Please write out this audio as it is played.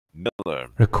Miller.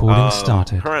 Recording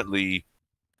started. Currently,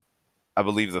 I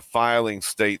believe the filing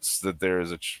states that there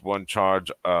is one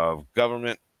charge of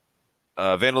government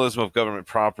vandalism of government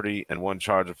property and one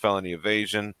charge of felony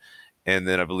evasion. And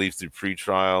then I believe through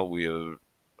pretrial, we have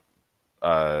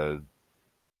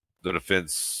the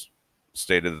defense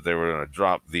stated that they were going to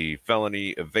drop the felony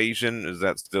evasion. Is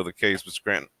that still the case, Mr.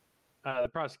 Grant? The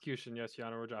prosecution, yes, Your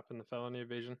Honor, we're dropping the felony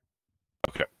evasion.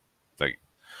 Okay, thank you.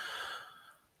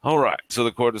 All right, so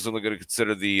the court is only going to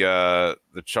consider the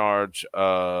charge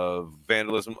of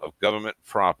vandalism of government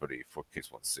property for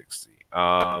case 160.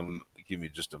 Give me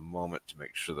just a moment to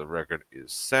make sure the record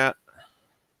is set.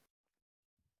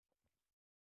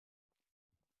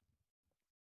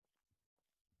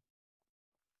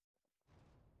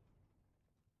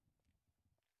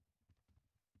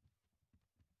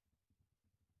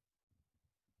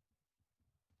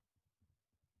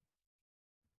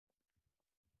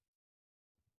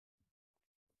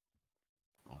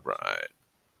 All right.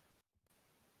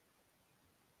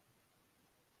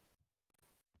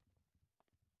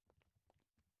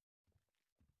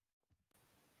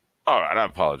 All right, I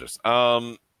apologize.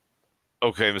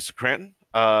 Okay, Mr. Cranton.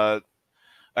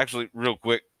 Actually, real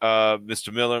quick,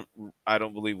 Mr. Miller, I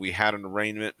don't believe we had an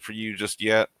arraignment for you just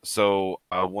yet, so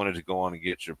I wanted to go on and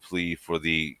get your plea for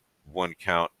the one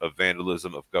count of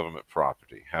vandalism of government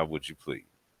property. How would you plead?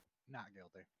 Not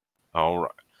guilty. All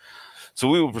right. So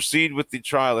we will proceed with the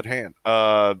trial at hand.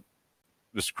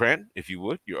 Mr. Cranton, if you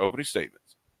would, your opening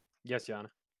statements. Yes, Your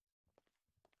Honor.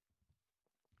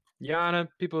 Your Honor,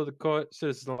 people of the court,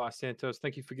 citizens of Los Santos,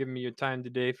 thank you for giving me your time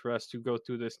today for us to go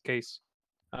through this case.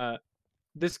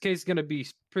 This case is going to be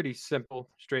pretty simple,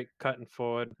 straight, cut and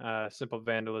forward, simple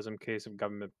vandalism case of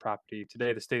government property.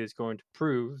 Today, the state is going to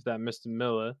prove that Mr.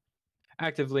 Miller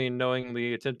actively and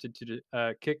knowingly attempted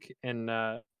to kick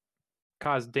and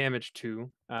cause damage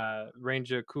to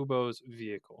Ranger Kubo's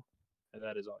vehicle. And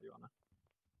that is all, Your Honor.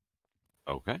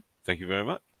 Okay, thank you very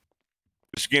much.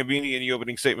 Mr. Gambini, any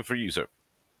opening statement for you, sir?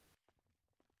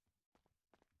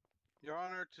 Your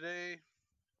Honor, today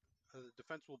the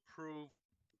defense will prove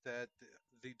that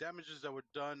the damages that were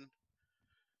done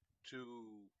to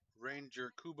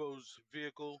Ranger Kubo's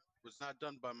vehicle was not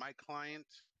done by my client,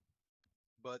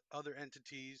 but other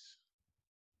entities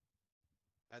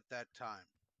at that time,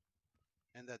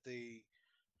 and that the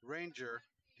Ranger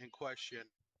in question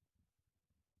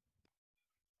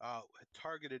had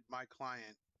targeted my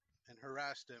client and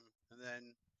harassed him, and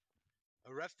then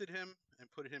arrested him and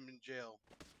put him in jail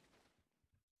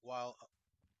while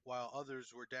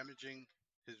others were damaging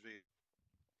his vehicle.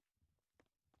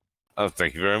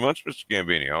 Thank you very much, Mr.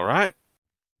 Gambini. All right.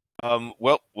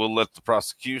 Well, we'll let the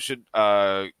prosecution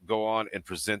go on and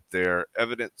present their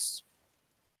evidence.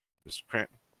 Mr.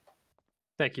 Cranton.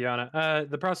 Thank you, Your Honor.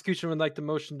 The prosecution would like the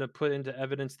motion to put into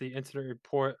evidence the incident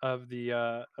report of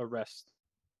the arrest.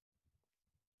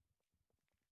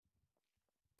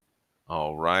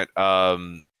 All right.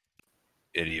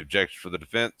 Any objections for the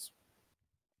defense?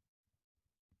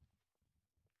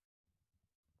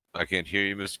 I can't hear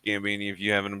you, Mr. Gambini, if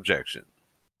you have an objection.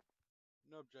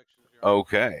 No objections, Your Honor.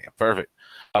 Okay, perfect.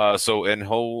 So in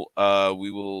whole,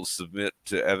 we will submit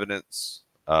to evidence,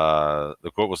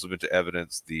 the court will submit to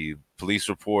evidence the police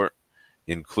report,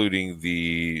 including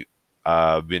the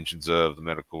mentions of the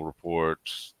medical report,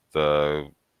 the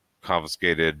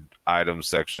confiscated items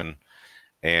section,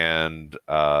 and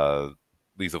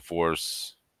lethal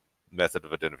force, method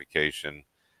of identification,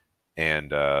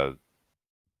 and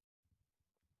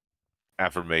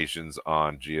affirmations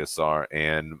on GSR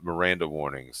and Miranda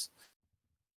warnings.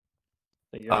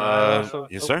 Yes,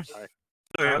 sir.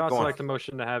 I'd also like the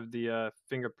motion to have the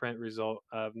fingerprint result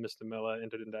of Mr. Miller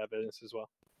entered into evidence as well.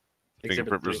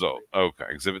 Fingerprint result. Okay.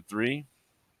 Exhibit 3.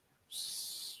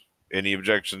 Any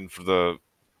objection for the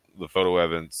photo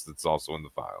evidence that's also in the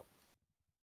file?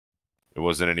 There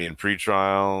wasn't any in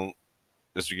pretrial,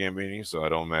 Mr. Gambini, so I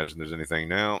don't imagine there's anything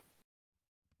now.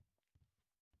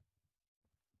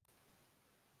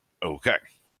 Okay.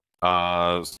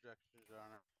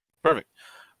 Perfect.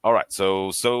 All right.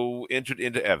 So entered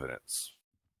into evidence.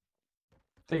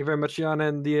 Thank you very much, Your Honor.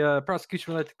 And the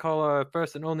prosecution would like to call our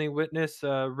first and only witness,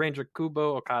 Ranger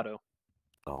Kubo Okado.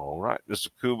 All right, Mr.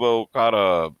 Kubo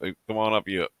Okada, come on up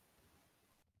here.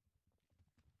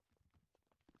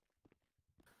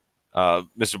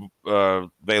 Mr.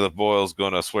 Bailiff Boyle's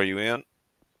going to swear you in.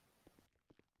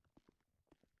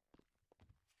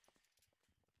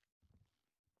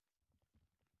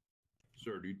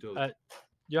 Sir, details.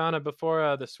 Your Honor,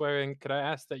 before the swearing, could I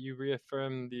ask that you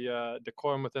reaffirm the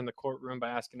decorum within the courtroom by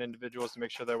asking individuals to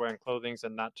make sure they're wearing clothing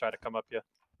and not try to come up here?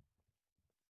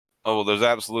 Oh, well, there's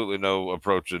absolutely no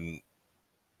approaching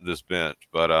this bench,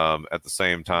 but at the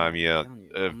same time, yeah,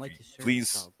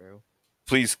 please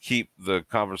please keep the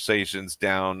conversations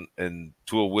down and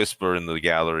to a whisper in the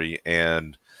gallery,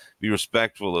 and be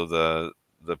respectful of the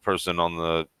person in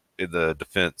the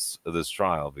defense of this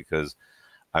trial, because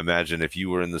I imagine if you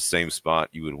were in the same spot,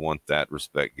 you would want that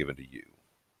respect given to you.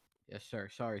 Yes, sir.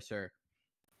 Sorry, sir.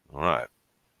 All right.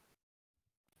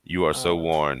 You are so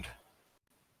warned.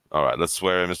 All right, let's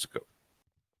swear in, Mr. Coe.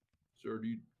 Sir, do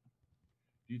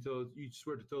you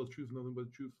swear to tell the truth, nothing but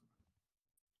the truth?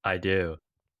 I do.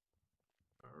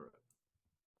 All right.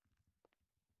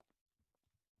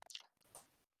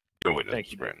 You're witness,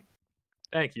 Thank you, Brandon.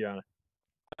 Thank you, Your Honor.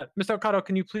 Mr. Okado,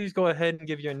 can you please go ahead and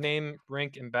give your name,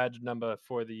 rank, and badge number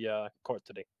for the court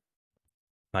today?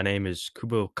 My name is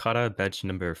Kubo Okada, badge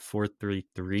number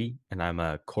 433, and I'm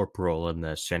a corporal in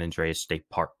the San Andreas State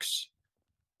Parks.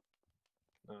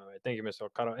 All right, thank you, Mr.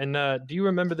 Okado. And do you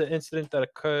remember the incident that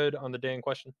occurred on the day in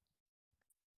question?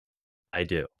 I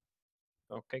do.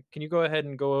 Okay, can you go ahead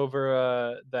and go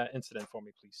over that incident for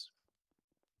me, please?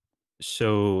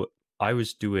 So I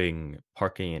was doing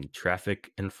parking and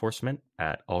traffic enforcement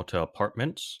at Alta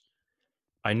Apartments.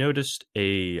 I noticed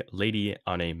a lady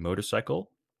on a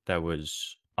motorcycle that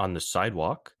was on the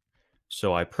sidewalk.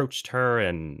 So I approached her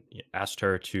and asked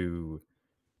her to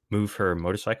move her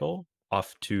motorcycle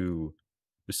off to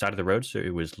the side of the road so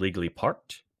it was legally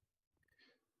parked.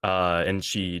 And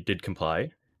she did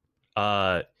comply.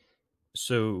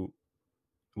 So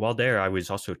while there, I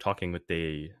was also talking with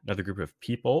another group of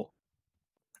people.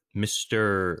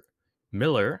 Mr.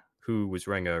 Miller, who was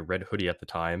wearing a red hoodie at the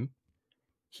time,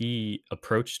 he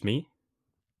approached me.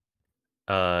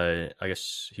 I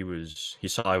guess he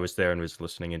saw I was there and was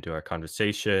listening into our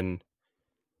conversation.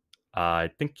 I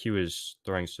think he was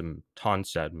throwing some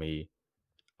taunts at me.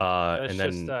 Let's and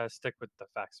then just stick with the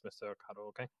facts, Mr. Okado,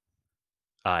 okay?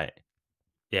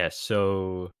 yeah,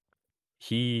 so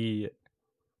he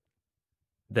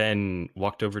then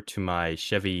walked over to my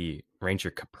Chevy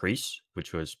Ranger Caprice,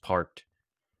 which was parked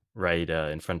right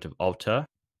in front of Alta.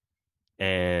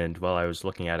 And while I was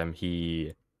looking at him,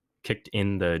 he kicked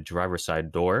in the driver's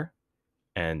side door,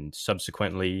 and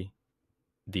subsequently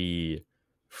the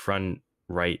front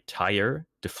right tire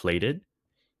deflated,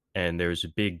 and there was a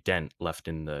big dent left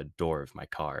in the door of my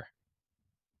car.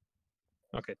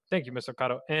 Okay, thank you, Mr.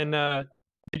 Okado. And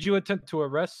did you attempt to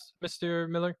arrest Mr.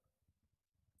 Miller?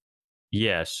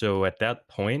 Yeah, so at that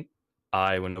point,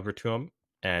 I went over to him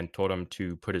and told him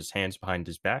to put his hands behind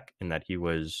his back and that he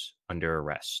was under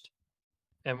arrest.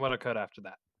 And what occurred after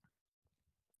that?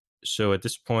 So at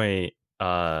this point,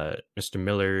 Mr.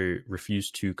 Miller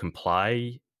refused to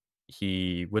comply.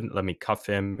 He wouldn't let me cuff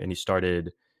him, and he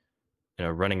started,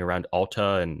 running around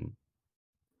Alta and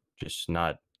just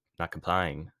not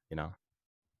complying.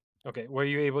 Okay, were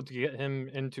you able to get him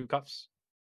into cuffs?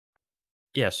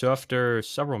 Yeah. So after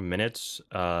several minutes,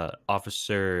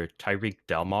 Officer Tyreek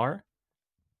Delmar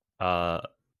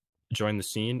joined the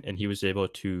scene, and he was able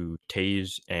to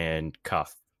tase and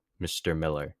cuff Mr.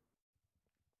 Miller.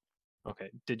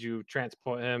 Okay, did you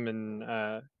transport him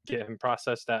and get him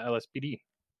processed at LSPD?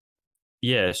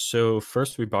 Yeah, so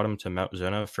first we brought him to Mount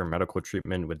Zona for medical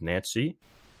treatment with Nancy,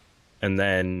 and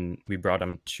then we brought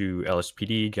him to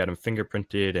LSPD, got him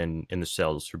fingerprinted, and in the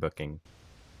cells for booking.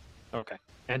 Okay,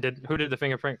 and who did the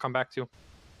fingerprint come back to?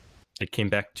 It came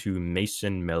back to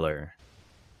Mason Miller.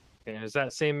 Okay, and is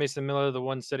that same Mason Miller the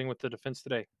one sitting with the defense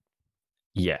today?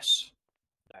 Yes.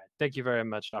 All right, thank you very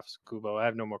much, Officer Kubo. I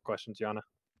have no more questions, Your Honor.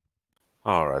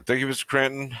 All right. Thank you, Mr.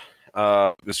 Cranton.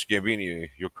 Mr. Gambini,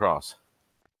 your cross.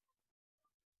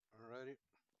 Alrighty.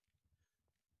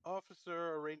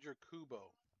 Officer Ranger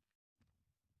Kubo.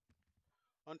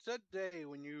 On said day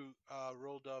when you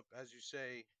rolled up, as you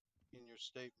say in your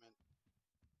statement,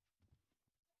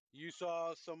 you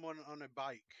saw someone on a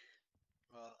bike,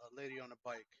 a lady on a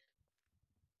bike.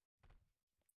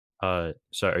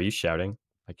 Sorry, are you shouting?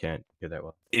 I can't hear that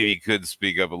well. If you could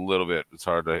speak up a little bit, it's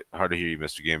hard to hear you,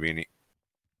 Mr. Gambini.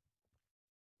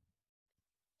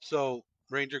 So,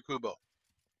 Ranger Kubo,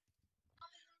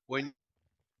 when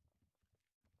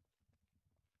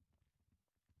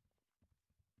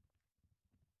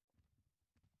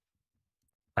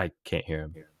I can't hear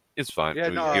him. It's fine. yeah,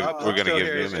 no, We're gonna give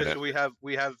you a It's just minute.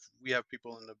 we have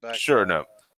people in the back. Sure, no.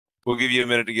 We'll give you a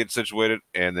minute to get situated,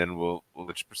 and then we'll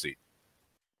let you proceed.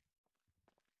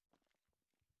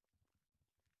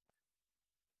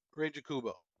 Ranger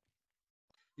Kubo,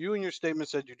 you in your statement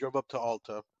said you drove up to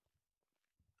Alta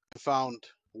and found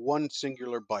one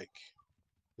singular bike.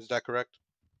 Is that correct?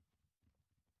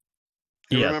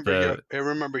 Yeah,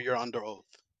 remember you're under oath.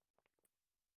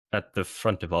 at the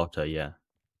front of Alta, yeah.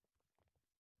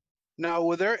 Now,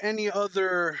 were there any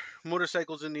other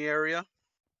motorcycles in the area?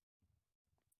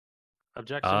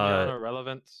 Objection, Your Honor.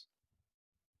 Relevance.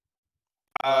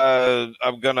 I'm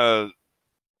gonna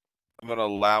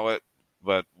allow it,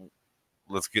 but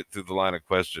let's get through the line of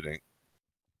questioning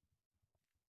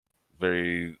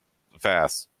very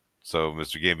fast. So,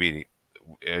 Mr. Gambini,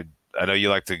 I know you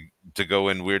like to go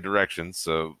in weird directions,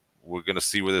 so we're gonna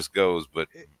see where this goes, but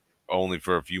only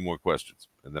for a few more questions,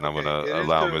 and then I'm gonna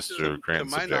allow Mr.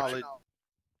 Grant's objection.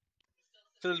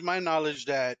 To my knowledge,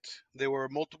 that there were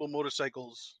multiple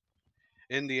motorcycles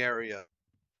in the area,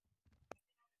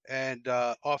 and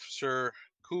Officer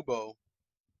Kubo.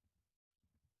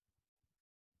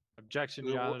 Objection,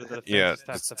 Your Honor. The defense Yeah, is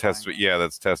that's testifying.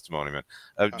 that's testimony, man.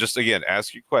 Just again,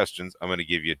 ask your questions. I'm gonna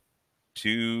give you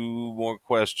 2 more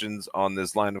questions on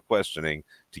this line of questioning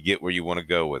to get where you want to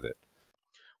go with it.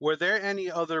 Were there any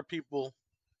other people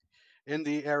in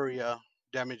the area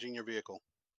damaging your vehicle?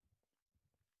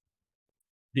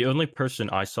 The only person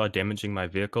I saw damaging my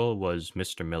vehicle was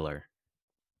Mr. Miller.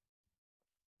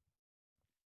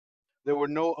 There were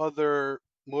no other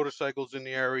motorcycles in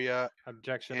the area.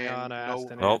 Objection, Your And Honor. no-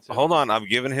 Asked and Well, answered. hold on. I'm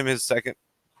giving him his second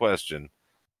question.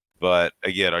 But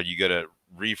again, are you going to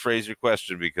rephrase your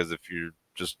question? Because if you're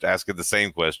just asking the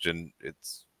same question,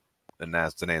 it's an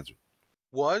asked and answered.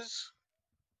 Was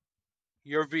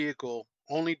your vehicle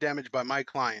only damaged by my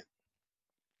client?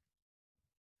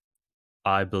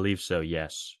 I believe so,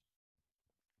 yes.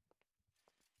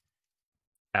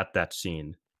 At that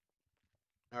scene.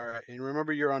 All right. And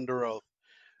remember, you're under oath.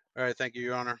 All right. Thank you,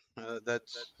 Your Honor.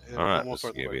 That's All right, no more Mr.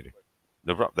 further wait. Gambini.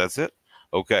 No problem. That's it?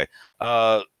 Okay.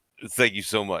 Thank you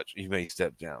so much. You may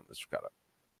step down, Mr. Cotta.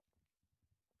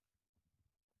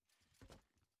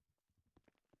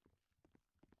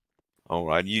 All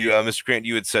right. You, Mr. Grant,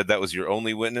 you had said that was your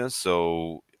only witness.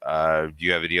 So, do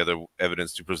you have any other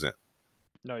evidence to present?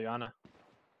 No, Your Honor.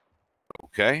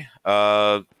 Okay.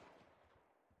 All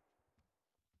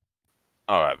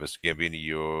right, Mr. Gambini,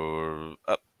 you're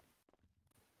up.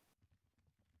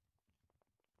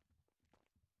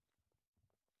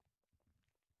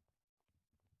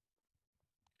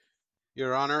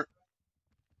 Your Honor,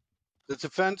 the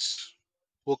defense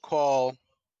will call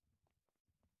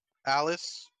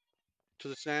Alice to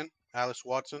the stand. Alice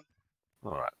Watson.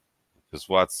 All right. Ms.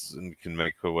 Watson can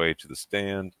make her way to the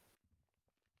stand.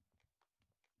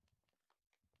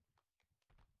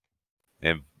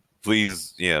 And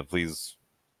please, please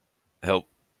help.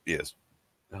 Yes,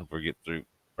 help her get through.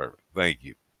 Perfect. Thank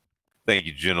you. Thank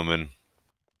you, gentlemen.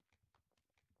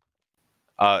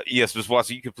 Yes, Ms.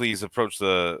 Watson, you could please approach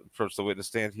the witness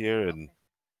stand here, and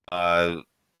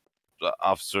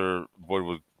Officer Boyd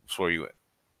will swear you in.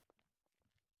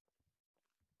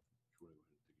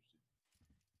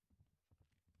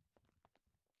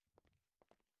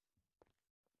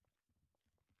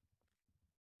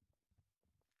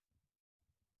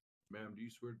 Ma'am, do you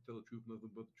swear to tell the truth, nothing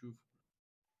but the truth?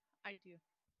 I do.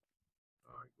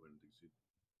 All right, go ahead and take a seat.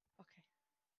 Okay.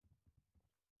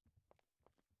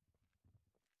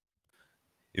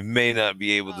 You may not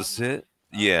be able to sit.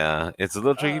 Yeah, it's a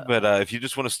little tricky, but if you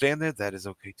just want to stand there, that is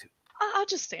okay too. I'll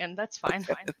just stand. That's fine.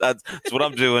 That's what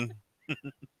I'm doing.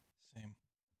 Same.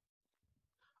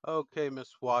 Okay,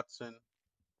 Miss Watson.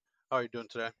 How are you doing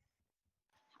today?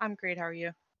 I'm great. How are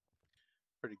you?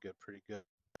 Pretty good, pretty good.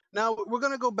 Now we're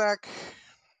gonna go back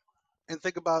and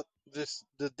think about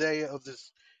the day of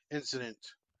this incident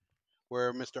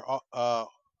where Mr.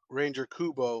 Ranger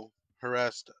Kubo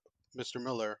harassed Mr.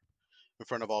 Miller in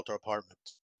front of Alta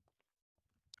Apartments.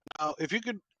 Now, if you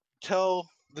could tell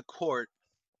the court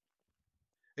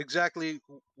exactly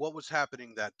what was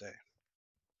happening that day.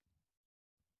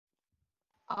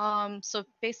 So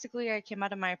basically I came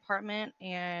out of my apartment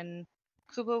and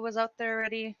Kubo was out there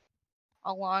already,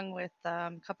 along with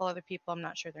a couple other people. I'm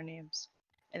not sure their names.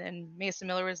 And then Mason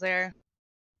Miller was there.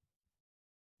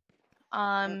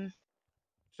 So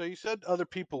you said other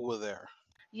people were there.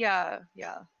 Yeah.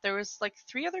 There was like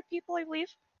 3 other people, I believe.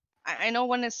 I know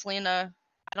one is Selena.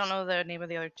 I don't know the name of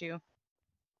the other 2.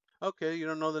 Okay, you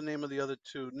don't know the name of the other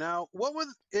 2. Now, what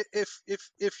was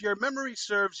if your memory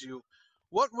serves you,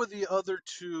 what were the other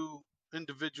 2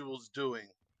 individuals doing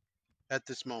at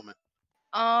this moment?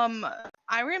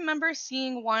 I remember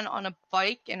seeing one on a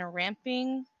bike and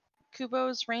ramping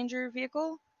Kubo's Ranger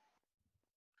vehicle.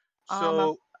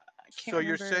 So, I can't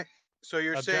remember.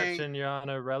 you're Objection, saying, Your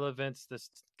Honor. Relevance. This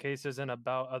case isn't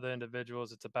about other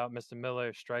individuals. It's about Mr.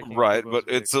 Miller striking. Right, Kubo's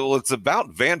but it's vehicle. it's about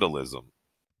vandalism.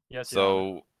 Yes, Your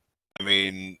Honor. So, I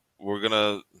mean, we're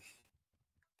gonna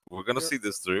see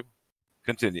this through.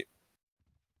 Continue.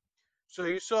 so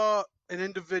you saw an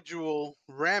individual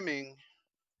ramming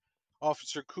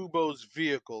Officer Kubo's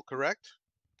vehicle, correct?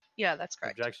 Yeah, that's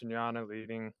correct. Objection, Your Honor.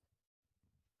 Leading.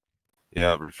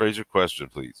 Yeah, rephrase your question,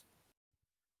 please.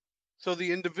 So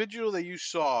the individual that you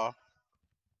saw,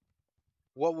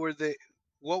 what were they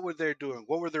doing?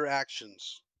 What were their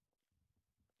actions?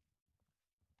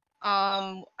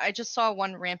 I just saw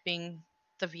one ramping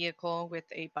the vehicle with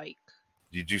a bike.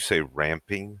 Did you say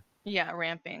ramping? Yeah,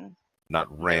 ramping. Not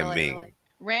They're ramming.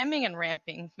 ramming and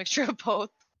ramping, mixture of both.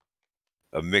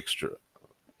 A mixture.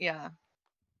 Yeah.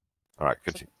 All right,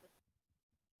 continue.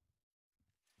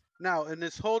 Now, in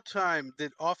this whole time,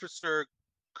 did Officer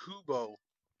Kubo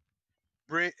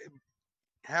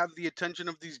have the attention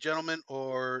of these gentlemen,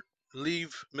 or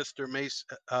leave Mr.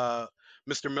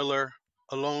 Mr. Miller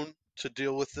alone to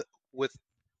deal with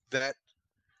that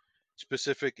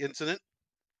specific incident?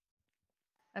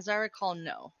 As I recall,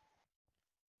 no.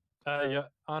 Your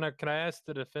Honor, can I ask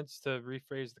the defense to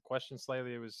rephrase the question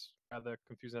slightly? It was rather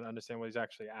confusing to understand what he's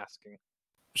actually asking.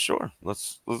 Sure.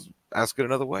 Let's ask it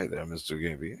another way there, Mr.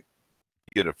 Gambier.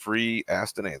 You get a free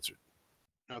asked and answered.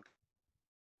 Okay.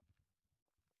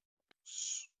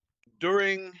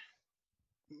 During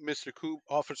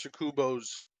Officer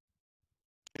Kubo's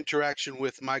interaction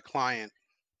with my client,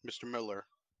 Mr. Miller,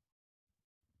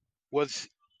 was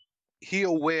he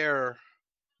aware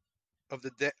of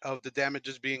the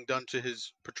damages being done to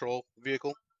his patrol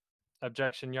vehicle?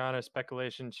 Objection, Your Honor.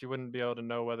 Speculation. She wouldn't be able to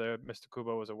know whether Mr.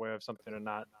 Kubo was aware of something or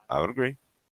not. I would agree.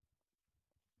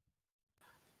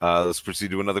 Let's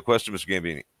proceed to another question, Mr.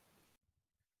 Gambini.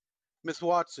 Ms.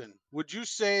 Watson, would you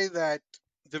say that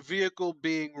the vehicle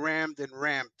being rammed and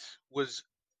ramped was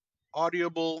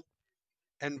audible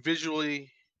and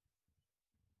visually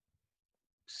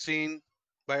seen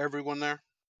by everyone there?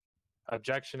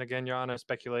 Objection again, Your Honor.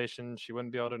 Speculation. She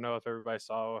wouldn't be able to know if everybody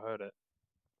saw or heard it.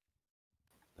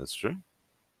 That's true.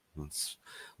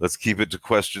 Let's keep it to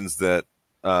questions that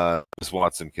Ms.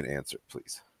 Watson can answer,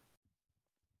 please.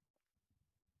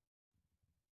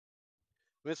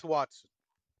 Ms. Watson,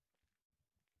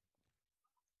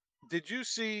 did you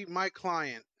see my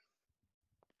client?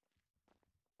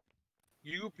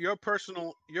 Your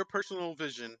personal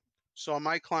vision saw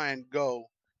my client go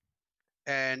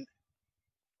and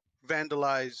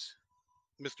vandalize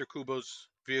Mr. Kubo's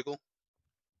vehicle?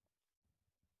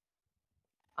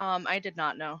 I did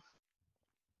not know.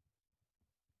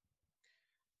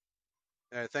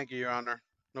 Thank you, Your Honor.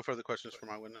 No further questions for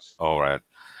my witness. All right.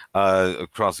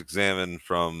 Cross-examine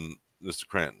from Mr.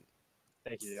 Cranton.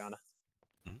 Thank you, Your Honor.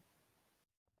 Mhm.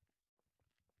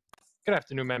 Good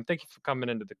afternoon, ma'am. Thank you for coming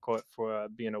into the court for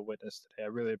being a witness today. I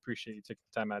really appreciate you taking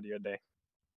time out of your day.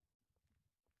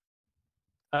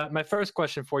 My first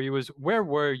question for you is, where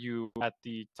were you at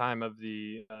the time of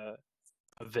the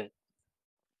event?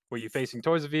 Were you facing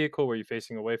towards the vehicle? Were you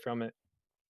facing away from it?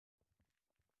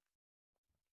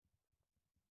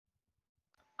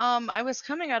 I was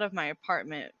coming out of my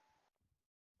apartment.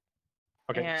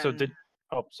 Okay, so And-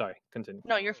 oh, sorry, continue.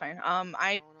 No, you're fine.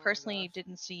 I personally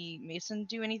didn't see Mason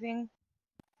do anything.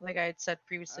 Like I had said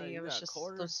previously, you it was got just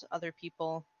quarter? those other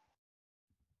people.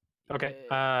 Okay,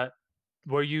 Yeah.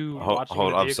 were you Hold, watching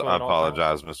hold the I vehicle at all times?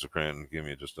 apologize, Mr. Cranton. Give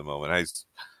me just a moment. Hey,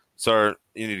 sir,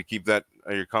 you need to keep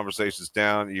your conversations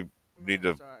down. You need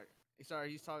to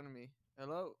Sorry, he's talking to me.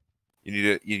 Hello. you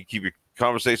need to keep your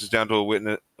conversations down to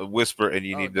a whisper, and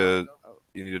you need to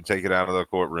take it out of the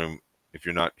courtroom if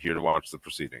you're not here to watch the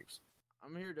proceedings.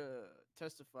 I'm here to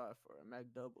testify for a Mac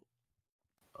Double.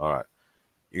 All right,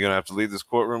 you're gonna have to leave this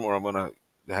courtroom, or I'm gonna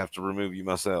have to remove you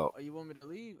myself. Oh, you want me to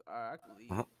leave? All right, I can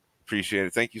leave. Uh-huh. Appreciate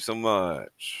it. Thank you so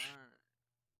much.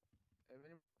 All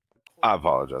right. I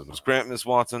apologize, Ms. Grant. Ms.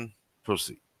 Watson,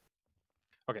 proceed.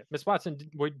 Okay, Miss Watson,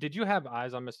 did you have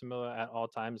eyes on Mr. Miller at all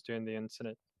times during the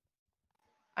incident?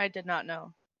 I did not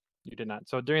know. You did not.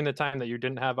 So during the time that you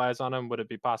didn't have eyes on him, would it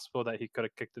be possible that he could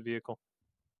have kicked the vehicle?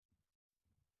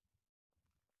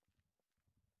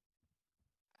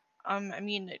 I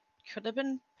mean, it could have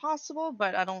been possible,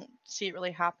 but I don't see it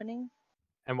really happening.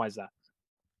 And why is that?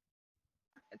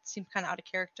 It seemed kind of out of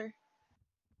character.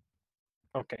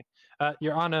 Okay.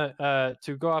 Your Honor,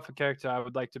 to go off of character, I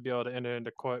would like to be able to enter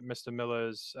into court Mr.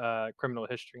 Miller's criminal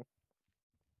history.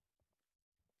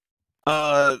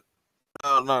 No,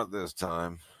 not this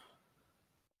time.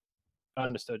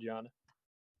 Understood, Your Honor.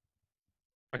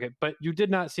 Okay, but you did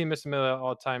not see Mr. Miller at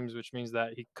all times, which means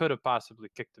that he could have possibly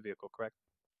kicked the vehicle, correct?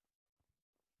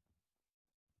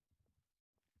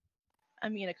 I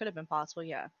mean, it could have been possible,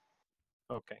 yeah.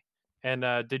 Okay. And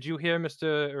did you hear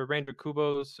Mr. Ranger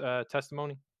Kubo's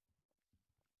testimony?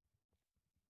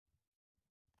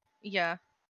 Yeah.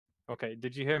 Okay.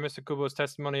 Did you hear Mr. Kubo's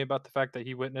testimony about the fact that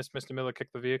he witnessed Mr. Miller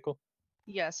kick the vehicle?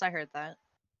 Yes, I heard that.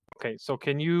 Okay, so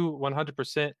can you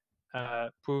 100%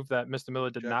 prove that Mr. Miller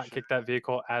did not Objection. kick that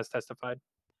vehicle as testified?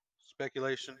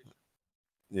 Speculation.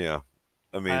 Yeah.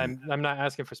 I mean, I'm not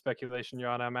asking for speculation, Your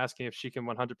Honor. I'm asking if she can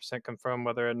 100% confirm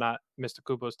whether or not Mr.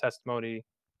 Kubo's testimony is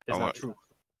I not want- true.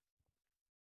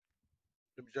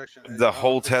 Objection. the I don't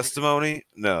whole think she can- testimony?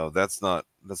 No, that's not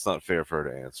fair for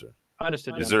her to answer.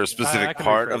 Understood. Your Is there Honor. a specific I can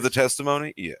part of the rephrase.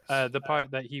 testimony? Yes. The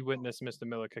part that he witnessed Mr.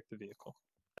 Miller kick the vehicle.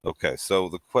 Okay, so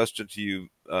the question to you,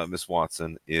 Miss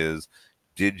Watson, is: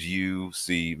 did you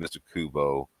see Mr.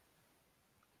 Kubo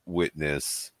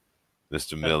witness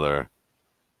Mr. Miller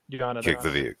Your Honor, kick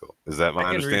the vehicle? Is that my I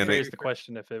can understanding? rephrase the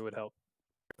question if it would help.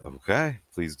 Okay,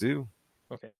 please do.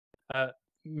 Okay.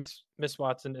 Miss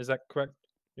Watson, is that correct?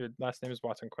 Your last name is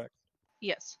Watson, correct?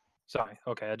 Yes. Sorry.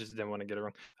 Okay, I just didn't want to get it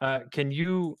wrong. Can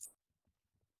you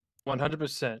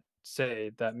 100%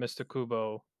 say that Mr.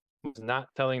 Kubo was not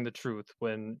telling the truth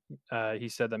when he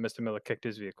said that Mr. Miller kicked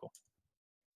his vehicle?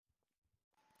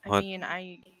 I What? mean,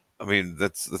 I mean,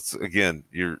 that's again,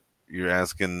 you're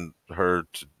asking her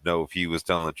to know if he was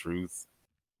telling the truth.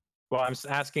 Well, I'm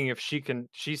asking if she can.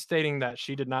 She's stating that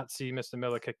she did not see Mr.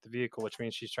 Miller kick the vehicle, which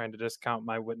means she's trying to discount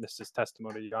my witness's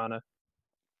testimony, Your Honor.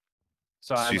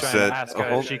 So I'm She trying said, to ask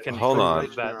her if she can hold prove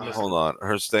on, that. hold on.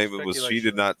 Her statement was she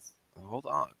did not. Hold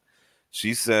on.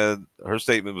 She said her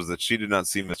statement was that she did not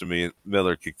see Mr.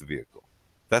 Miller kick the vehicle.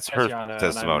 That's Yes, her Your Honor, and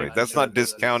testimony. I'm That's sure not that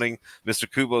is- discounting Mr.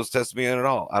 Kubo's testimony at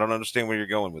all. I don't understand where you're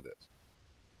going with this.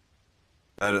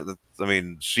 I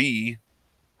mean, she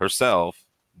herself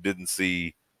didn't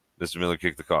see Mr. Miller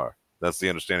kick the car. That's the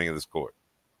understanding of this court.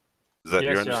 Is that Yes,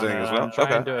 your Your understanding Honor, as well? I'm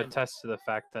trying Okay. to attest to the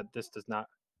fact that this does not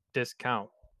discount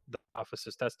the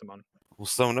officer's testimony. Well,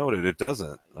 so noted. It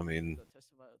doesn't. I mean,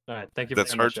 All right, thank you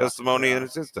that's very her much, Your Honor. testimony and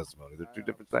it's his testimony. They're two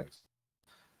different things.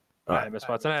 All right, Miss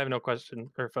Watson, I have no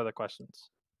question or further questions.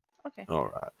 Okay. All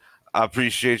right. I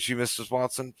appreciate you, Mrs.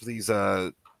 Watson. Please,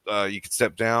 you can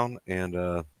step down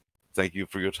and thank you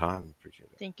for your time. Appreciate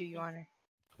it. Thank you, Your Honor.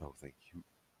 Oh, thank you.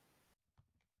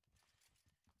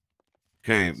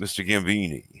 Okay, Mr.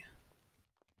 Gambini.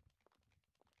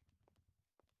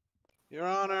 Your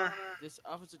Honor, This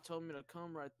officer told me to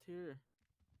come right here.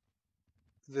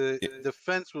 the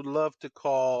defense would love to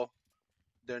call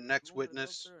their next You want me to go,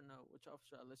 witness, sir, or no? Which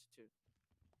officer I listen to?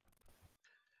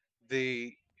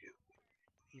 the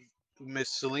Miss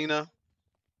Selena,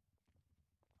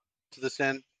 to the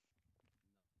stand.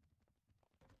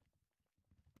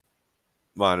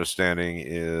 My understanding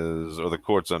is, or the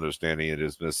court's understanding, it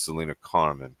is Miss Selena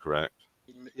Carmen, correct?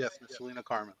 Yes, Miss Selena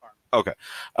Carmen. Okay.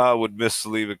 Would Miss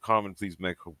Selena Carmen please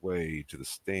make her way to the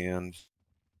stand?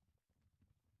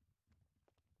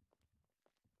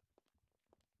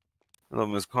 Hello,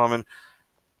 Miss Carmen.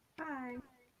 Hi.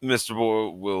 Mr.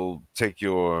 Boyle will take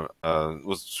your,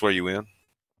 will swear you in.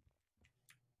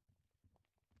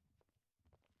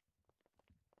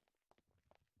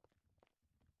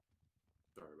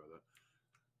 Sorry about that.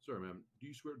 Sorry, ma'am. Do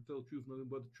you swear to tell the truth, nothing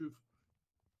but the truth?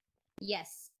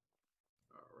 Yes.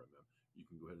 All right, ma'am. You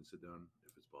can go ahead and sit down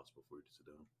if it's possible for you to sit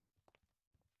down.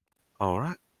 All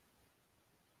right.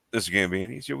 Mr.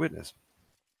 Gambini, he's your witness.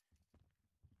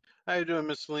 How you doing,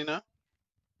 Miss Selena?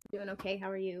 Doing okay. How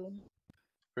are you?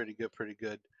 Pretty good, pretty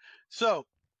good. So,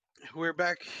 we're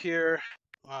back here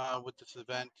with this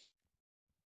event.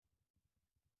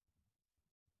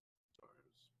 Sorry, I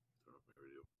was turning off my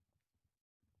radio.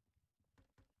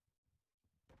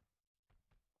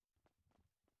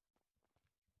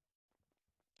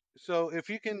 So, if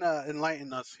you can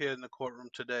enlighten us here in the courtroom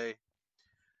today,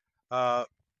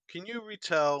 can you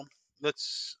retell?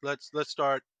 Let's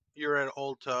start. You're at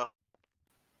Ulta.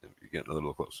 You're getting a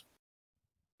little close.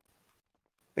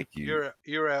 Thank you.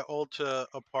 You're at Ulta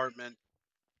apartment.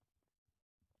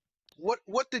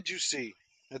 What did you see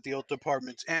at the Ulta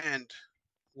apartments? And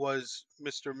was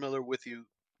Mr. Miller with you?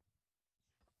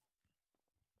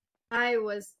 I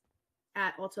was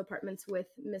at Alto Apartments with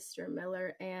Mr.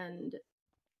 Miller and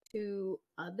two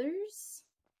others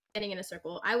getting in a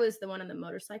circle. I was the one on the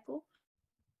motorcycle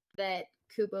that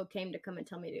Kubo came to come and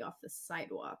tell me to get off the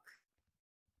sidewalk.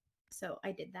 So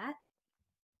I did that.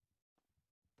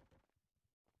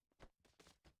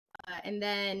 And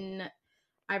then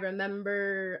I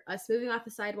remember us moving off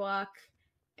the sidewalk,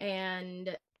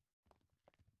 and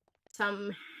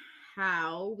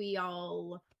somehow we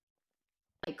all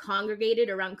like congregated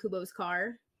around Kubo's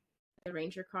car, the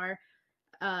Ranger car,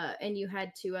 and you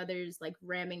had two others like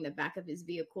ramming the back of his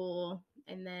vehicle,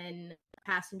 and then a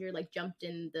passenger like jumped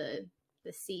in the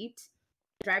seat,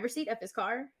 the driver's seat of his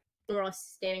car. We were all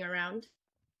standing around,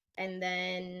 and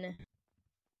then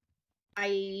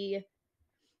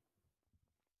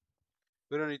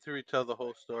We don't need to retell the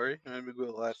whole story. And we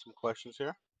will ask some questions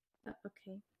here.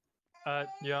 Okay.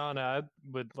 Your Honor, I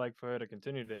would like for her to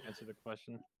continue to answer the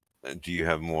question. Do you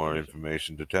have more Permission.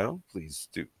 information to tell? Please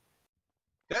do.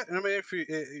 Yeah, I mean,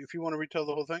 if you want to retell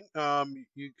the whole thing,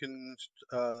 you can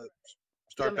start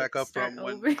Want me back to up start from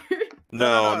when. over?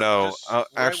 No. just right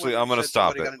Actually, when I'm you going to said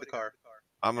stop somebody it. got in the car.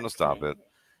 I'm going to stop Okay. it.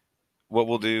 What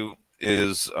we'll do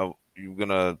is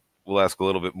we'll ask a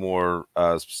little bit more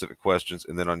specific questions,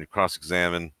 and then on your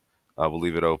cross-examine, we'll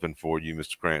leave it open for you,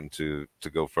 Mr. Cranton, to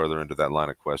go further into that line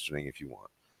of questioning if you want.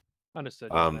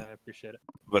 Understood, Your Honor. I appreciate it.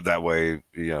 But that way,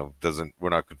 we're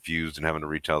not confused and having to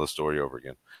retell the story over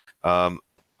again.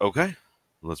 Okay,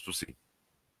 let's proceed.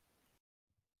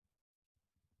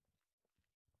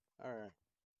 All right.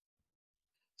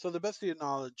 So, the best of your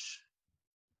knowledge,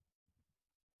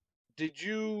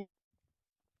 you're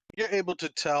able to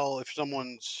tell if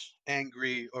someone's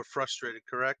angry or frustrated,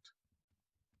 correct?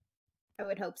 I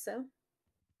would hope so.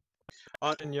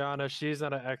 And Your Honor, she's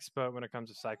not an expert when it comes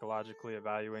to psychologically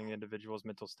evaluating individuals'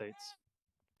 mental states.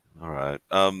 All right.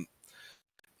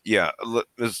 Yeah,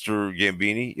 Mr.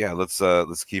 Gambini. Yeah,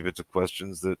 let's keep it to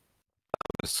questions that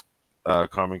Ms.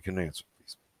 Carmen can answer,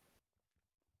 please.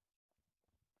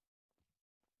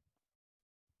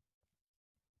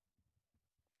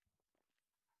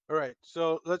 All right.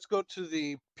 So, let's go to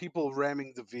the people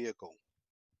ramming the vehicle.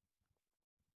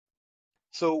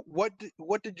 So, what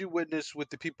did you witness with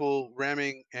the people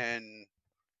ramming and,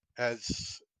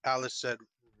 as Alice said,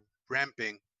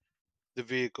 ramping the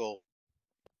vehicle?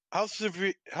 How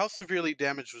severely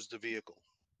damaged was the vehicle?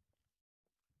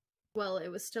 Well, it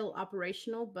was still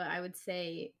operational, but I would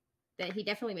say that he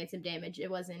definitely made some damage. It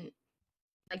wasn't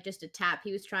like just a tap.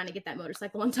 He was trying to get that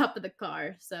motorcycle on top of the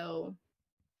car, so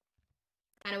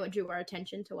kind of what drew our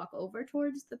attention to walk over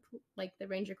towards the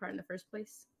Ranger car in the first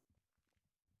place.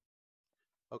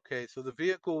 Okay, so the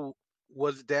vehicle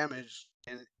was damaged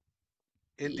in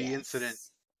the incident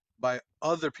Yes. by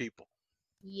other people.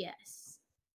 Yes.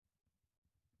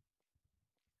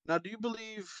 Now, do you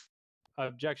believe?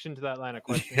 Objection to that line of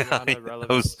questioning, Yeah, Your Honor.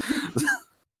 Relevance.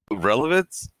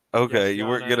 Relevance? Okay, Yes, you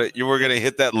Your were Honor. gonna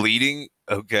hit that leading.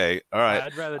 Okay, all right.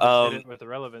 I'd rather just hit it with the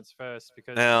relevance first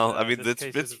because Well, I mean, this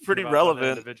case it's isn't pretty about other relevant.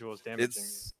 individuals damaging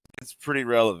It's pretty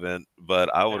relevant,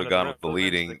 but I you. would Your have gone Honor, with the relevance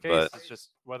of leading. the But case is just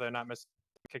whether or not Miss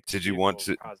kicked did the you want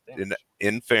vehicle to, caused damage.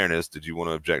 in fairness, did you want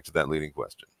to object to that leading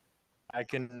question? I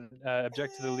can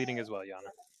object to the leading as well, Your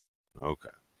Honor. Okay.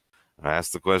 I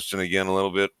asked the question again a little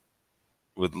bit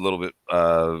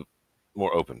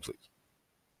more open, please.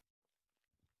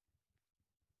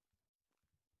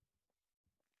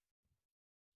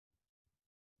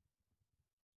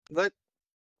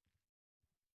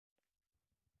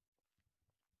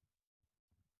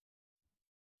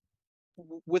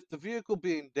 With the vehicle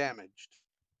being damaged,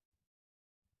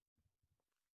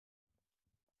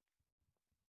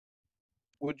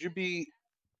 would you be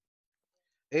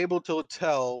able to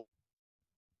tell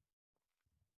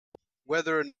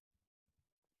whether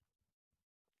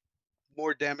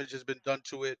more damage has been done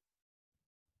to it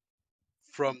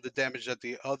from the damage that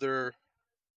the other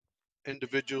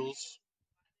individuals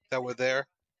that were there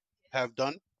have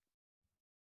done?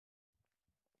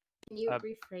 Can you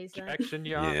rephrase that? Objection,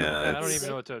 Your Honor. Yeah, I don't even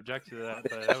know what to object to that,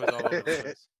 but that was all over the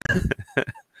place.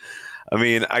 I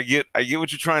mean, I get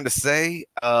what you're trying to say,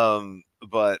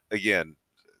 but again,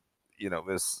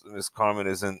 Miss Carmen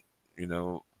isn't,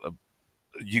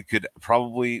 you could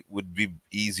probably would be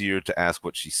easier to ask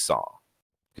what she saw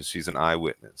because she's an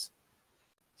eyewitness.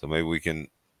 So maybe we can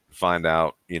find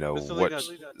out, Miss what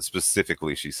Selena.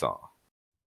 specifically she saw.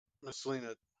 Miss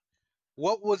Selena,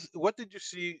 what did you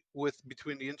see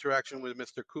between the interaction with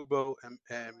Mr. Kubo and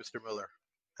Mr. Miller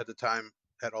at the time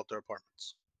at Alta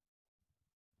Apartments?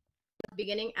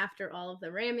 Beginning after all of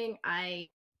the ramming, I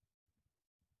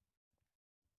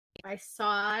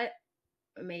saw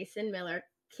Mason Miller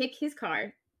kick his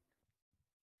car,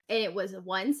 and it was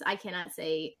once. I cannot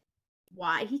say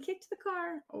why he kicked the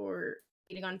car or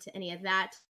getting on to any of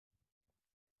that,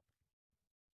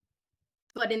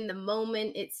 but in the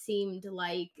moment it seemed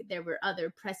like there were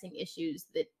other pressing issues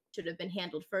that should have been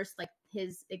handled first, like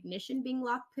his ignition being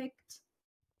lockpicked.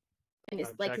 And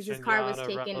it's like his Objection, car Your was Honor.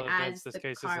 taken Relevance. as This the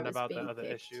case car isn't was about the being other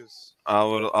kicked. issues.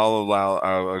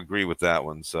 I'll agree with that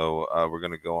one. So we're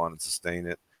going to go on and sustain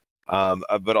it.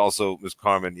 But also, Ms.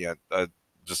 Carmen,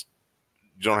 just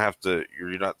you don't have to.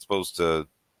 You're not supposed to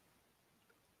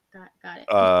Got it.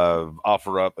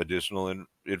 offer up additional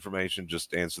information.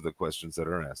 Just answer the questions that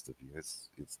are asked of you. It's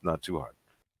not too hard.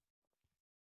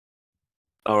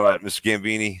 All right, Mr.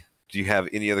 Gambini, do you have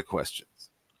any other questions?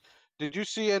 Did you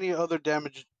see any other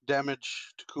damage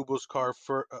damage to Kubo's car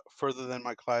further than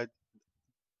my client,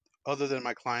 other than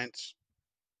my client's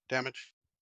damage?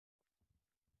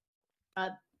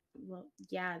 Well,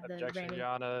 yeah, the Objection, ramming Your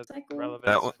Honor. motorcycle.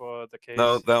 Relevance one- for the case.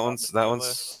 No, that about one's Mr.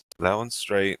 Miller. that one's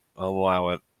straight. I'll allow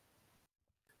it.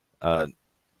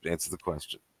 Answer the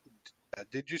question.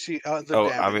 Did you see other Oh,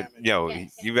 damage? I mean, you know,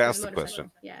 Yes, you've the asked the motorcycle,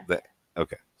 question. Yeah. That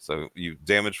okay? So you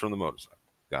damage from the motorcycle.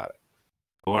 Got it.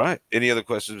 All right. Any other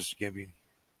questions, Mr. Gambini?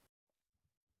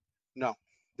 No,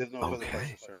 there's no further Okay.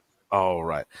 questions, sir. All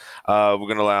right. We're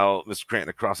going to allow Mr. Cranton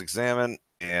to cross-examine.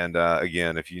 And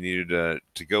again, if you needed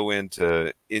to go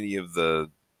into any of the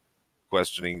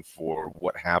questioning for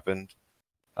what happened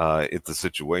at the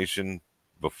situation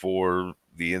before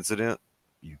the incident,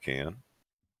 you can.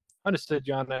 Understood,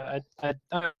 Your Honor. I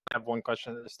have one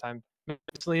question at this time.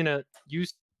 Ms. Lena, you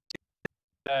said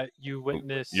that you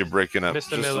witnessed. You're breaking up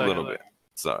Mr. just Miller. a little bit.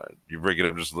 Sorry. You're breaking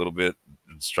up just a little bit.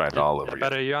 Let's try it Is all that over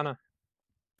better, again. Your Honor?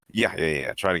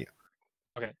 Yeah. Try it again.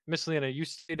 Okay, Miss Lena, you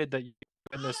stated that you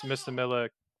witnessed Mr. Miller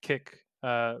kick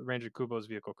Ranger Kubo's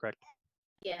vehicle, correct?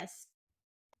 Yes.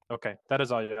 Okay, that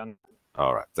is all, Your Honor.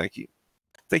 All right. Thank you.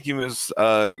 Thank you, Ms.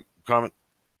 Carmen.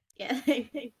 Yeah.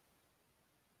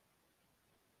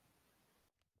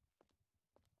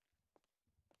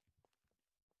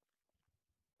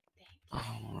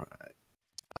 All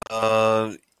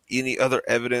right. Any other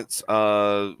evidence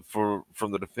from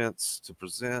the defense to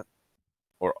present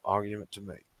or argument to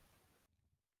make?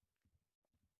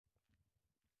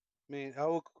 I mean,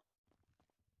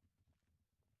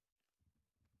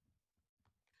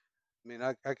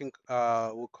 I can.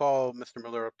 We'll call Mr.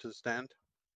 Miller up to the stand.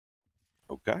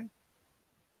 Okay.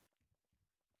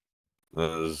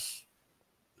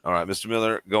 All right, Mr.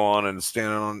 Miller, go on and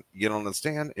get on the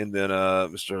stand, and then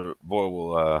Mr. Boyle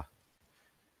will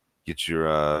get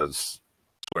your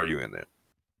swear you in there.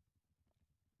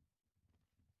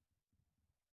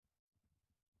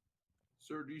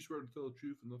 Sir, do you swear to tell the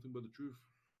truth and nothing but the truth?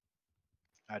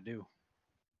 I do.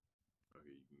 Okay,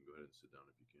 you can go ahead and sit down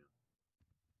if you can.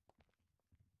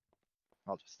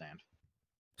 I'll just stand.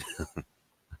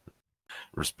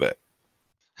 Respect.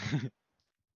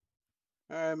 All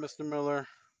right, Mr. Miller.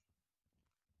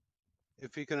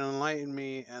 If you can enlighten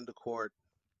me and the court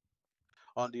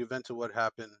on the events of what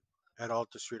happened at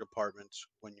Alta Street Apartments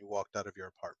when you walked out of your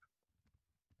apartment.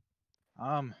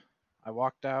 I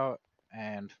walked out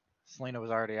and Selena was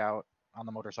already out on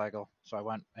the motorcycle, so I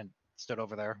went and stood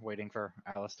over there waiting for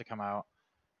Alice to come out.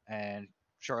 And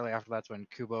shortly after that's when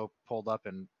Kubo pulled up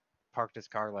and parked his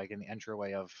car like in the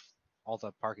entryway of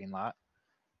Alta parking lot.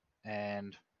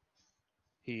 And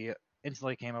he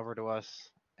instantly came over to us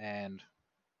and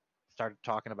started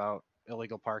talking about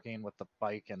illegal parking with the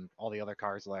bike and all the other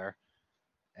cars there.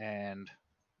 And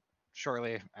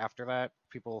shortly after that,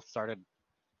 people started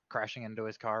crashing into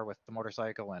his car with the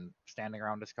motorcycle and standing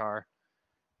around his car.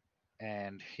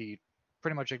 And he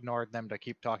pretty much ignored them to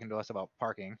keep talking to us about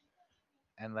parking.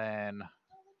 And then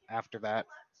after that,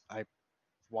 I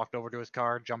walked over to his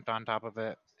car, jumped on top of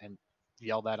it, and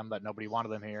yelled at him that nobody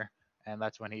wanted him here. And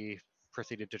that's when he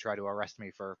proceeded to try to arrest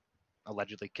me for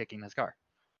allegedly kicking his car.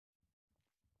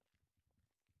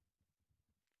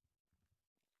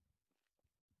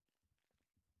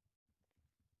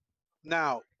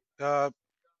 Now, how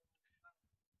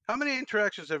many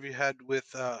interactions have you had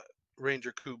with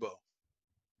Ranger Kubo?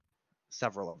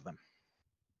 Several of them.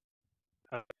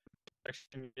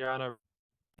 Your Honor.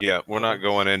 Yeah, we're not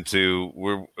going into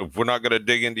we're not going to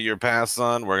dig into your past,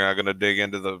 son. We're not going to dig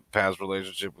into the past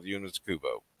relationship with you and Mr.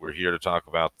 Kubo. We're here to talk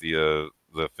about the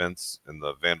offense and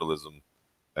the vandalism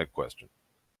at question.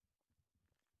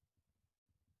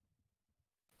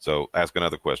 So, ask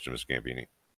another question, Ms. Gambini.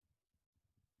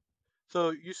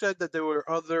 So you said that there were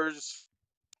others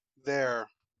there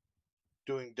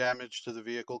doing damage to the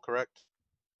vehicle, correct?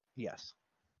 Yes.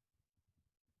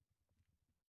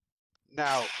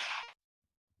 Now,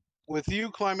 with you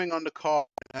climbing on the car,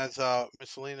 as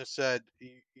Miss Selena said,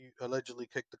 you allegedly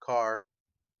kicked the car.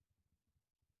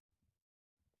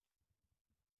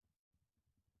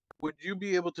 Would you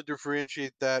be able to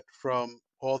differentiate that from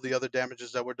all the other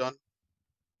damages that were done?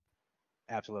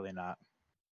 Absolutely not.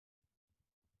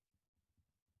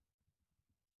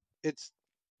 It's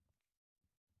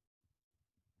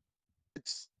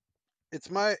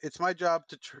my job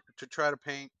to try to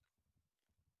paint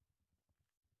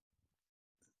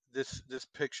this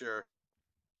picture.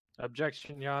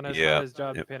 Objection, Your Honor. It's Yeah. not his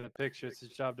job to paint a picture. It's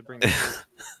his job to bring the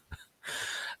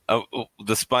truth.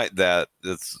 Despite that,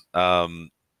 it's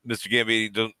Mr.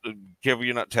 Gambini, don't careful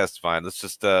you're not testifying. Let's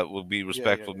just we'll be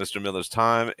respectful of Mr. Miller's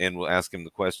time, and we'll ask him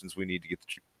the questions we need to get the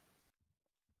truth.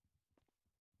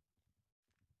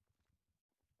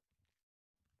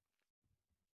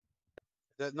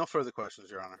 No further questions,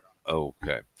 Your Honor.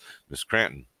 Okay. Ms.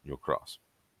 Cranton, you'll cross.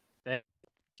 Thank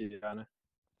you, Your Honor.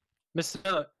 Mr.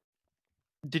 Miller,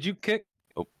 did you kick?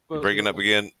 Oh, you're breaking up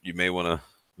again. You may want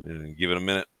to give it a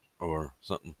minute or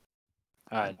something.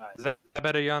 All right. Is that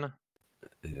better, Your Honor?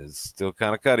 It is still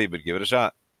kind of cutty, but give it a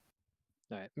shot.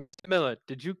 All right. Mr. Miller,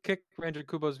 did you kick Ranger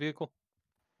Kubo's vehicle?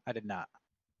 I did not.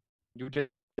 You did.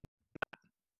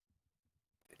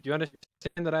 Do you understand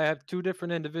that I have two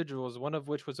different individuals, one of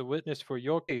which was a witness for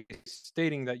your case,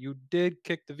 stating that you did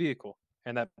kick the vehicle,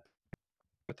 and that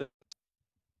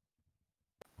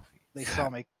They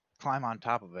saw me climb on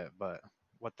top of it, but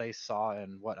what they saw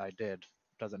and what I did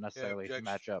doesn't necessarily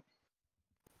match up.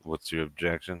 What's your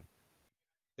objection?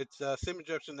 It's same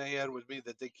objection they had with me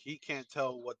that he can't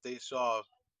tell what they saw.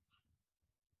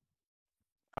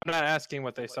 I'm not asking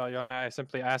what they saw, Your Honor. I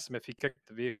simply asked him if he kicked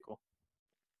the vehicle.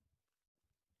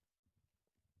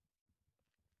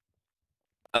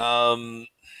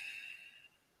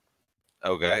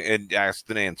 Okay, and asked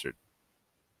and answered.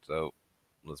 So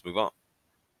let's move on.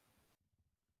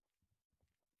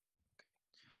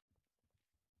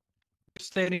 You're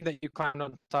stating that you climbed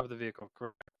on top of the vehicle,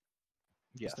 correct?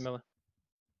 Yes. Mr. Miller?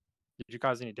 Did you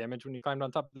cause any damage when you climbed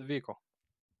on top of the vehicle?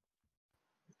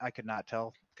 I could not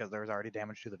tell because there was already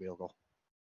damage to the vehicle.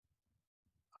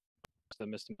 So,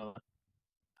 Mr. Miller.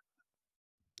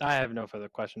 I have no further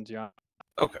questions, Your Honor.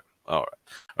 Okay. All right.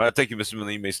 All right. Thank you, Mr.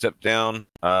 Miller. You may step down.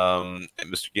 And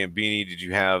Mr. Gambini, did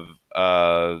you have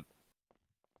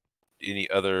any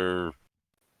other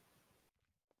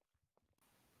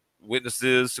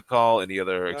witnesses to call? Any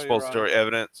other expository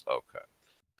evidence? Okay.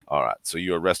 All right. So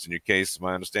you're resting your case,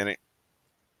 my understanding?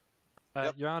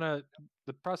 Yep. Your Honor,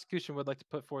 the prosecution would like to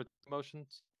put forward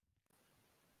motions.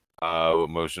 What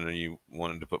motion are you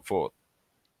wanting to put forward?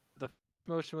 The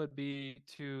motion would be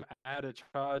to add a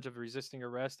charge of resisting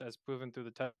arrest as proven through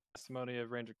the testimony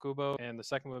of Ranger Kubo, and the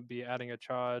second would be adding a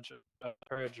charge of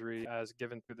perjury as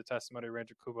given through the testimony of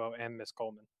Ranger Kubo and Ms.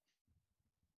 Coleman.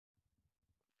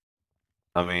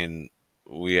 I mean,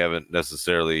 we haven't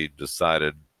necessarily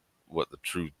decided what the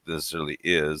truth necessarily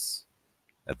is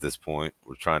at this point.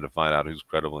 We're trying to find out who's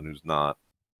credible and who's not.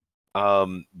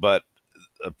 But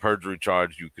a perjury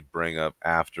charge you could bring up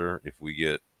after if we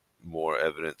get more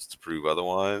evidence to prove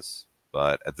otherwise.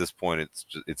 But at this point,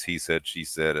 it's he said, she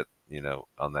said it,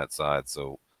 on that side.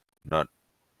 So I'm not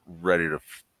ready to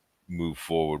move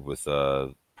forward with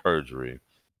perjury.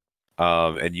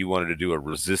 And you wanted to do a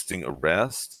resisting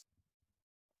arrest?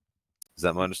 Is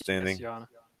that my understanding? Yes, Your Honor.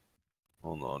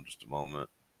 Hold on just a moment.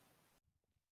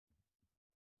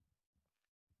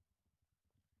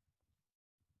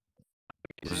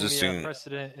 Resisting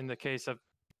precedent in the case of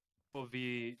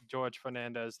v. George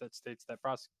Fernandez that states that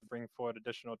prosecutors bring forward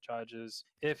additional charges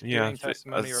if during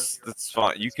testimony that's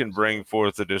fine. You can bring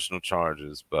forth additional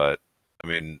charges, but I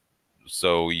mean,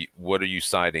 so what are you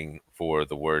citing for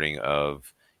the wording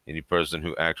of any person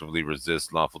who actively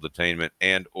resists lawful detainment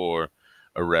and or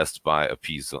arrest by a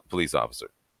police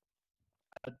officer?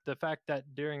 The fact that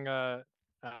during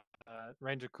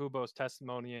Ranger Kubo's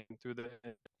testimony and through the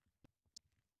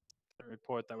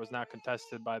report that was not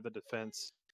contested by the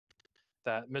defense,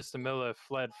 that Mr. Miller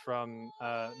fled from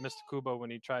Mr. Kubo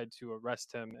when he tried to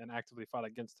arrest him and actively fought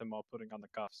against him while putting on the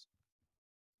cuffs.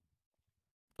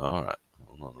 All right.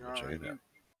 Hold on, let me check it out.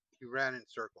 He ran in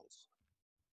circles.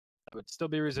 That would still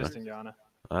be resisting, Your Honor.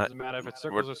 All right. Doesn't matter if it's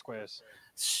circles or squares.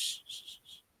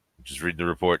 Just read the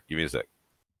report. Give me a sec.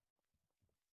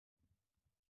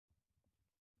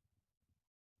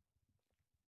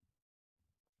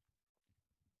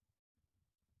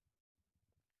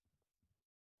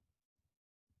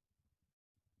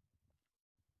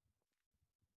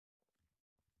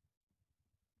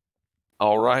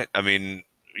 All right. I mean,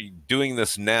 doing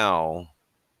this now,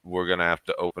 we're going to have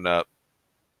to open up.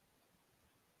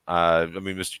 I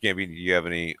mean, Mr. Gambini, do you have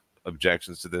any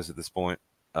objections to this at this point?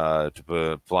 To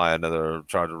apply another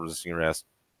charge of resisting arrest?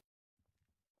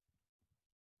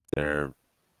 Is there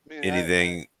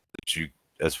anything that you,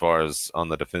 as far as on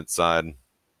the defense side?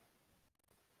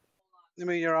 I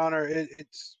mean, Your Honor,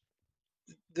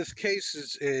 this case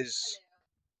is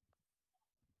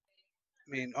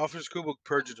I mean, Officer Kubo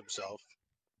perjured himself.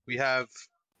 We're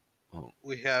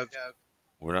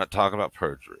not talking about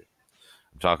perjury.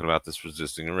 I'm talking about this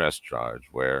resisting arrest charge,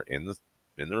 where in the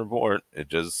report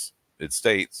it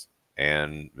states,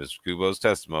 and Mr. Kubo's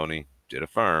testimony did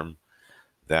affirm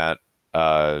that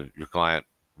your client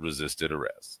resisted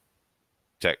arrest.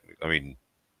 Technically, I mean,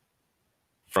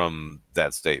 from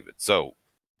that statement. So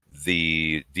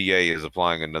the DA is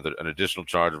applying an additional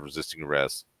charge of resisting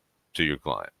arrest to your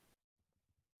client.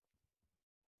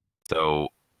 So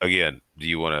again, do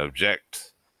you want to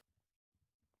object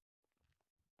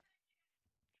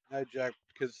hijacked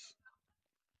because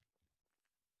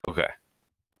Okay.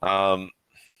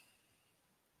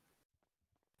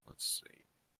 Let's see.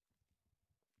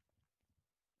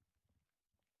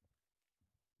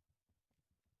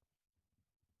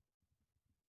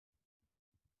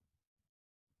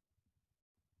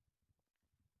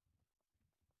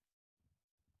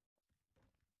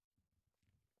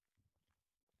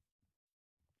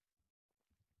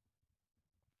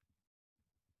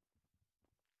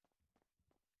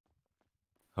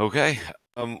 Okay.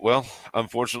 Well,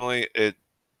 unfortunately,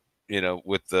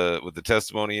 with the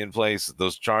testimony in place,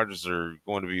 those charges are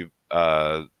going to be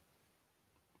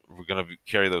we're going to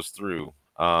carry those through.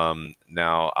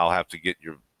 Now I'll have to get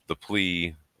the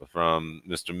plea from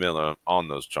Mr. Miller on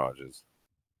those charges.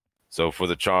 So for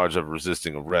the charge of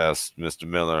resisting arrest, Mr.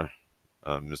 Miller,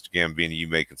 Mr. Gambini, you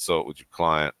may consult with your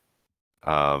client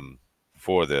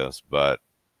for this, but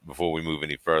before we move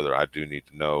any further, I do need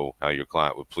to know how your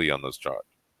client would plea on those charges.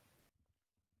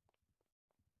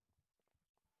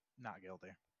 Not guilty.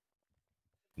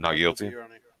 Not guilty? Your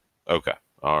Honor. Okay.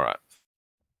 All right.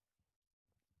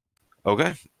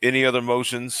 Okay. Any other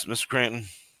motions, Mr. Cranton?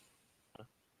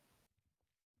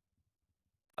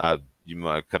 You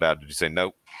might cut out. Did you say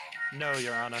no? No,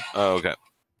 Your Honor. Oh, okay.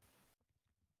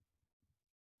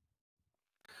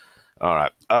 All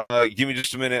right. Give me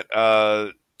just a minute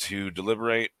to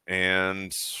deliberate,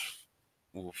 and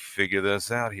we'll figure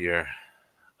this out here.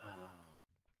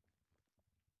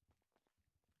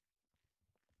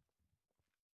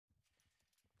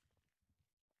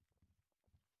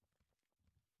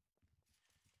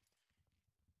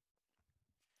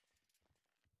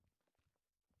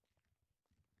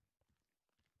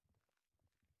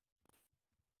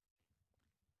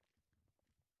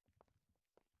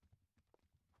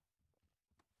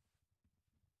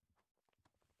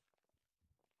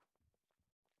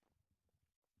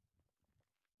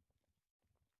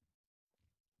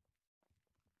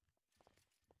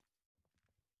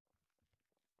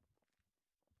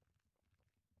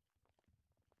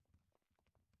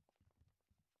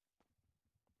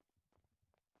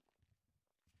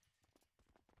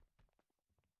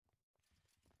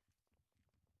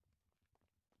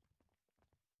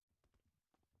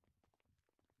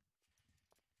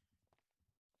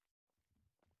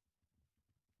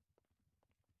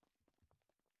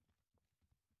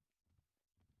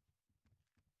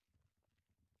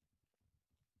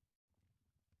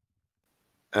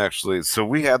 Actually, so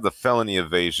we had the felony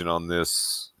evasion on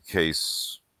this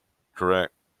case,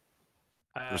 correct?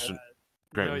 Mr. No,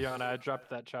 Cranton? Your Honor, I dropped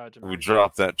that charge. We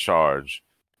dropped that charge,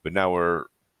 but now we're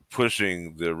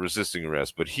pushing the resisting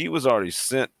arrest. But he was already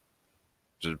sent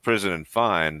to prison and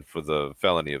fined for the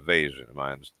felony evasion.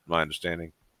 My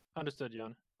understanding? Understood, Your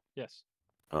Honor. Yes.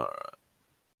 All right.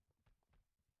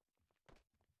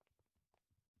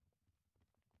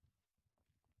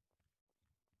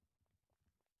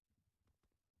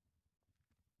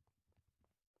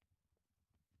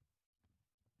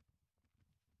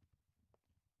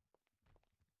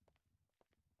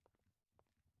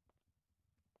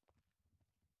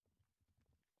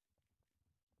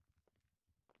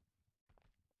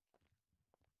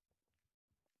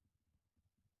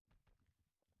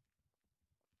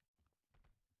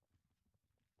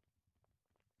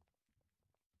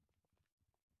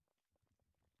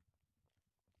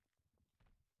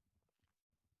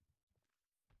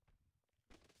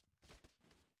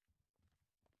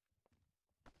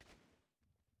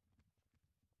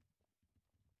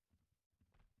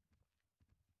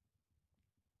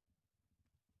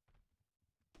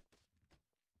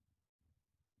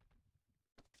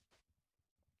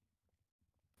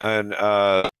 And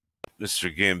Mr.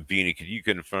 Gambini, could you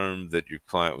confirm that your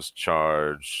client was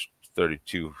charged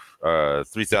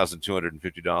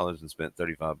 $3,250 and spent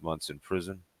 35 months in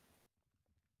prison?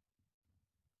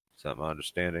 Is that my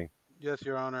understanding? Yes,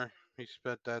 Your Honor. He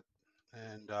spent that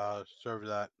and served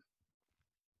that.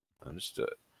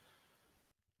 Understood.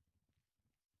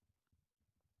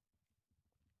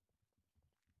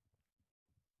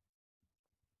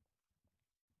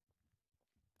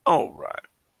 All right.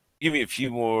 Give me a few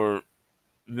more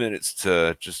minutes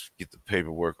to just get the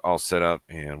paperwork all set up,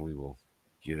 and we will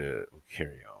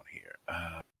carry on here.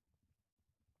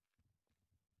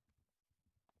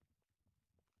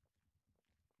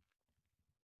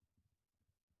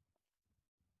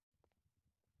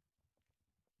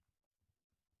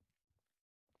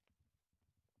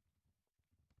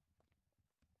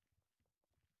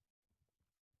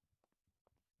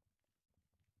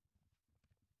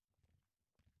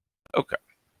 Okay.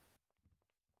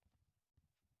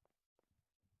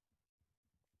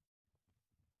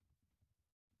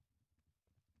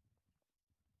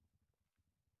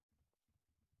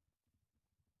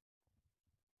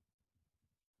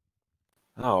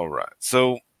 All right.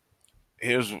 So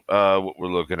here's what we're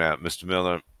looking at, Mr.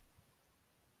 Miller.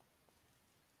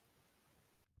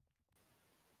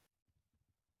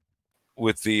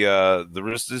 With the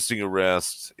resisting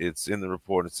arrest, it's in the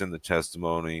report, it's in the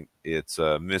testimony, it's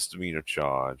a misdemeanor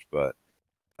charge, but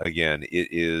again, it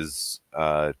is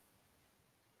a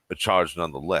charge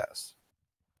nonetheless.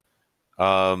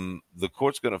 The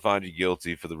court's going to find you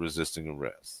guilty for the resisting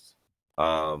arrest.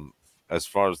 As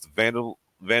far as the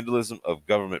vandalism of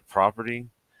government property,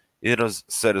 it is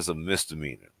set as a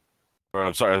misdemeanor, or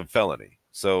I'm sorry, a felony.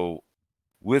 So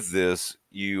with this,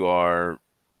 you are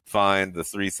fined the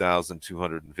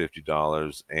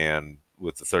 $3,250 and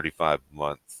with the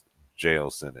 35-month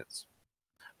jail sentence.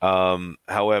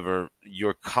 However,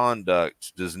 your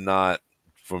conduct does not,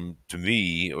 to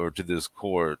me or to this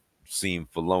court, seem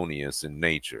felonious in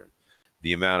nature.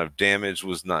 The amount of damage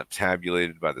was not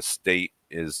tabulated by the state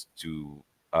as to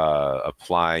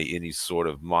apply any sort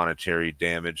of monetary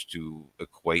damage to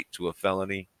equate to a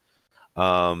felony.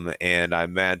 And I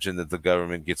imagine that the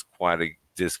government gets quite a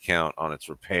discount on its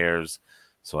repairs.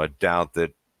 So I doubt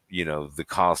that, the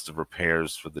cost of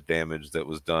repairs for the damage that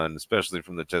was done, especially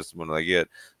from the testimony I get,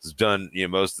 is done.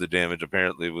 Most of the damage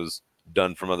apparently was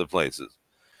done from other places.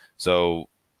 So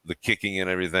the kicking and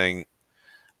everything,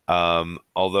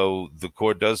 although the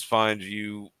court does find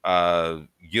you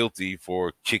guilty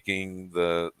for kicking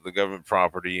the government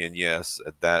property, and yes,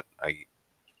 at that I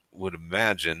would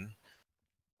imagine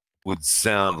would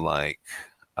sound like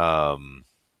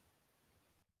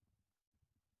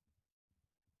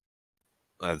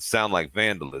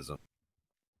vandalism.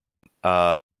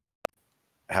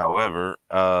 However,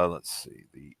 let's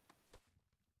see.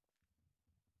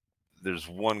 There's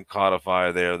one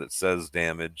codifier there that says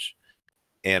damage,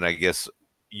 and I guess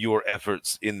your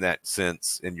efforts in that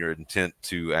sense and your intent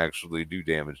to actually do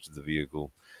damage to the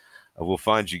vehicle will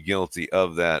find you guilty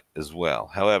of that as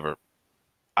well. However,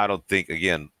 I don't think,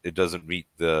 again, it doesn't meet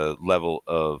the level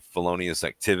of felonious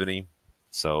activity.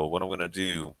 So what I'm going to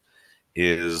do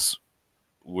is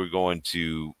we're going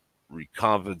to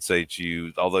recompensate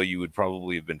you, although you would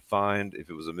probably have been fined if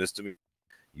it was a misdemeanor.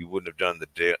 You wouldn't have done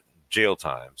the jail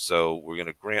time. So we're going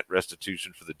to grant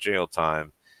restitution for the jail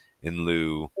time in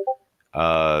lieu.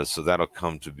 So that'll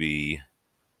come to be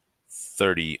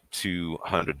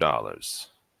 $3,200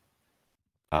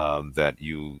 that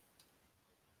you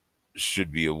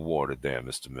should be awarded there,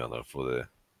 Mr. Miller, for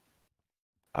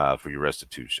your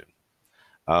restitution.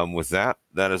 With that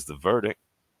is the verdict,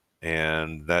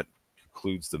 and that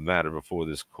concludes the matter before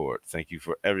this court. Thank you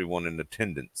for everyone in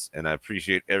attendance, and I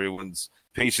appreciate everyone's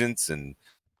patience and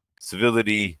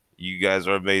civility. You guys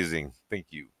are amazing. Thank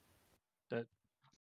you.